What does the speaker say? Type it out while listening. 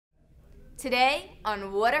Today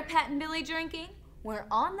on What Are Pat and Billy Drinking, we're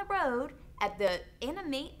on the road at the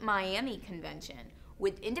Animate Miami convention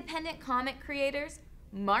with independent comic creators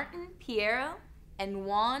Martin Pierro and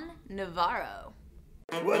Juan Navarro.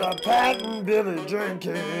 What are Pat and Billy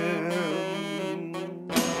drinking?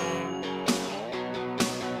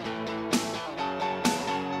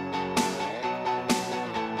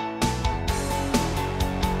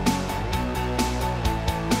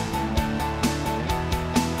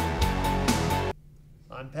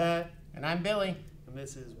 I'm Pat. And I'm Billy. And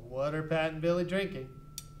this is What Are Pat and Billy Drinking?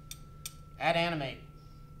 At Animate.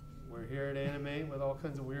 We're here at Animate with all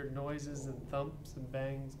kinds of weird noises and thumps and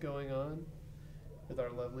bangs going on with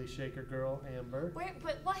our lovely shaker girl, Amber. Wait,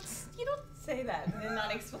 but what? You don't say that and then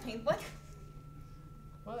not explain. What?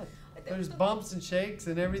 What? There's bumps and shakes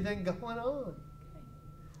and everything going on.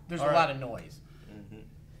 There's All a right. lot of noise.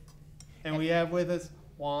 And we have with us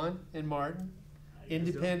Juan and Martin.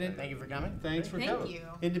 Independent. Thank you for coming. Thanks for Thank coming. you.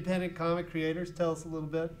 Independent comic creators. Tell us a little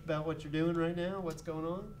bit about what you're doing right now. What's going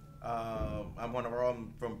on? I'm one of our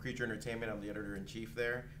own from Creature Entertainment. I'm the editor-in-chief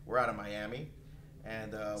there. We're out of Miami,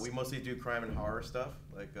 and we mostly do crime and horror stuff,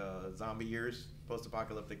 like Zombie Years,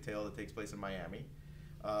 post-apocalyptic tale that takes place in Miami.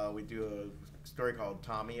 We do a story called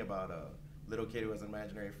Tommy about a little kid who has an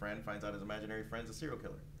imaginary friend, finds out his imaginary friend's a serial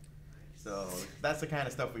killer. So that's the kind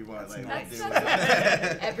of stuff we want. Like, That's do.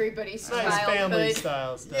 everybody's Nice family childhood.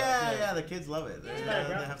 style stuff. Yeah, the kids love it. They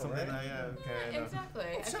Yeah. have something. Exactly.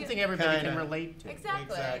 I feel- Something everybody can Kinda. relate to.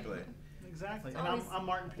 Exactly. Exactly. It's And always- I'm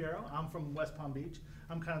Martin Pierro. I'm from West Palm Beach.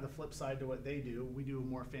 I'm kind of the flip side to what they do. We do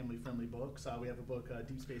more family-friendly books. We have a book,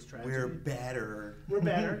 Deep Space Tragedy. We're better. We're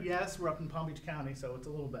better, yes. We're up in Palm Beach County, so it's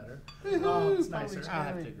a little better. It's nicer. I'll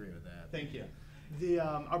have to agree with that. Thank you. The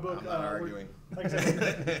our book. I'm not arguing. Like I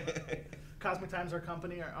said, Cosmic Times, our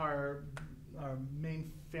company, our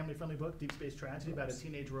main family-friendly book, Deep Space Tragedy, about a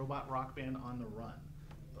teenage robot rock band on the run.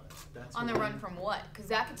 But that's On the what run from what? Because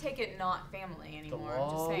that could take it not family anymore. I'm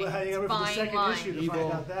just law. saying. Well, hey, It's for the fine second line. issue to Evil.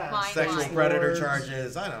 find out that. Fine Sexual line. predator Words.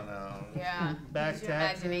 charges. I don't know. Yeah. Back Use your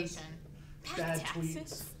taxes. imagination. Bad Back tweets.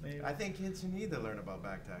 taxes. Maybe. I think kids need to learn about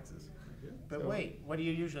back taxes. But wait, what do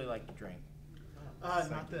you usually like to drink?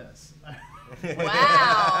 Not this. And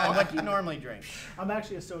Wow. what do you normally drink? I'm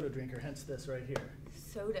actually a soda drinker, hence this right here.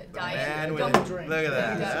 Soda Man diet. with Don't it. drink. Look at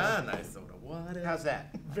that. Don't Ah, nice soda. What is How's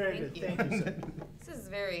that? Very Thank good. you. Thank you, sir. This is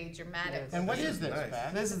very dramatic. And what is this, Nice.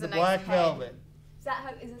 Pat? This is is the a nice Black head. Velvet. Is that how?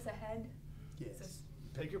 Is this a head? Yes.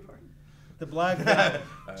 Beg your pardon? The Black Velvet.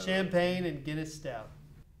 Champagne and Guinness Stout.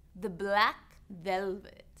 The Black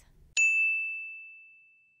Velvet.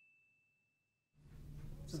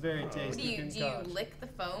 It's a very tasty Do you concoction. lick the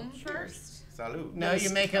foam first? Salud. No, you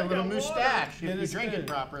make a I little got water. moustache if It you is drink good. it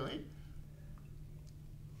properly.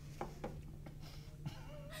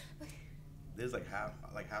 There's like half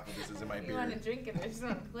of this is in my You want to beard. drink it? I just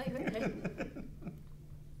want to play with it.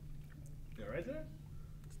 You all right there?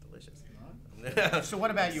 It's delicious. So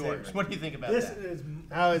what about yours? Savory. What do you think about This that? is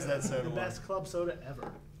How is that the soda? best club soda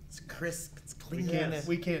ever. It's crisp. It's We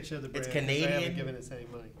clean. can't show the brand. It's 'cause They Canadian. haven't given us any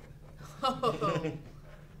money. Oh.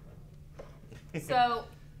 So,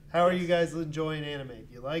 How are you guys enjoying Animate?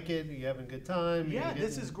 You like it? Are you having a good time? Are you Yeah,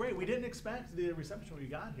 this getting- is great. We didn't expect the reception we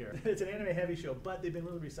got here. It's an anime heavy show, but they've been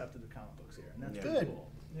really receptive to comic books here, and that's Yeah. pretty Good.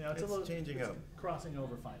 cool. You know, It's a little changing it's up. crossing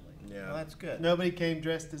over finally. Yeah. Well, that's good. Nobody came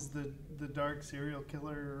dressed as the dark serial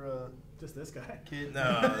killer Just this guy. kid.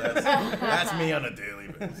 No, that's me on a daily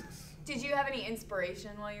basis. did you have any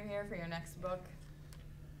inspiration while you're here for your next book?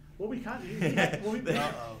 Well, we kind of. Well, we,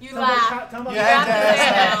 Uh-oh. You Tell me about- laughed. tell me You about- have to ask say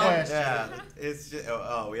that no. question. Yeah, it's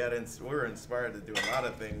just, we were inspired to do a lot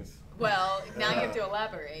of things. Well, now you have to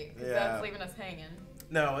elaborate because Yeah. that's leaving us hanging.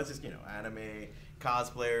 No, it's just anime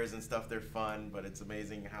cosplayers and stuff. They're fun, but it's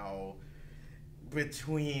amazing how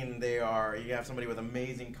between you have somebody with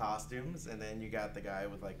amazing costumes, and then you got the guy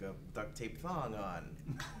with like a duct tape thong on,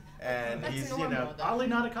 and That's he's normal, though. Oddly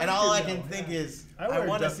not a costume. and all I though, can think yeah. is I I wear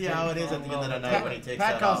want to duct see tape how it is at thong the end of the all the night time. when he takes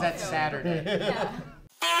Pat that calls off. that Saturday. Yeah.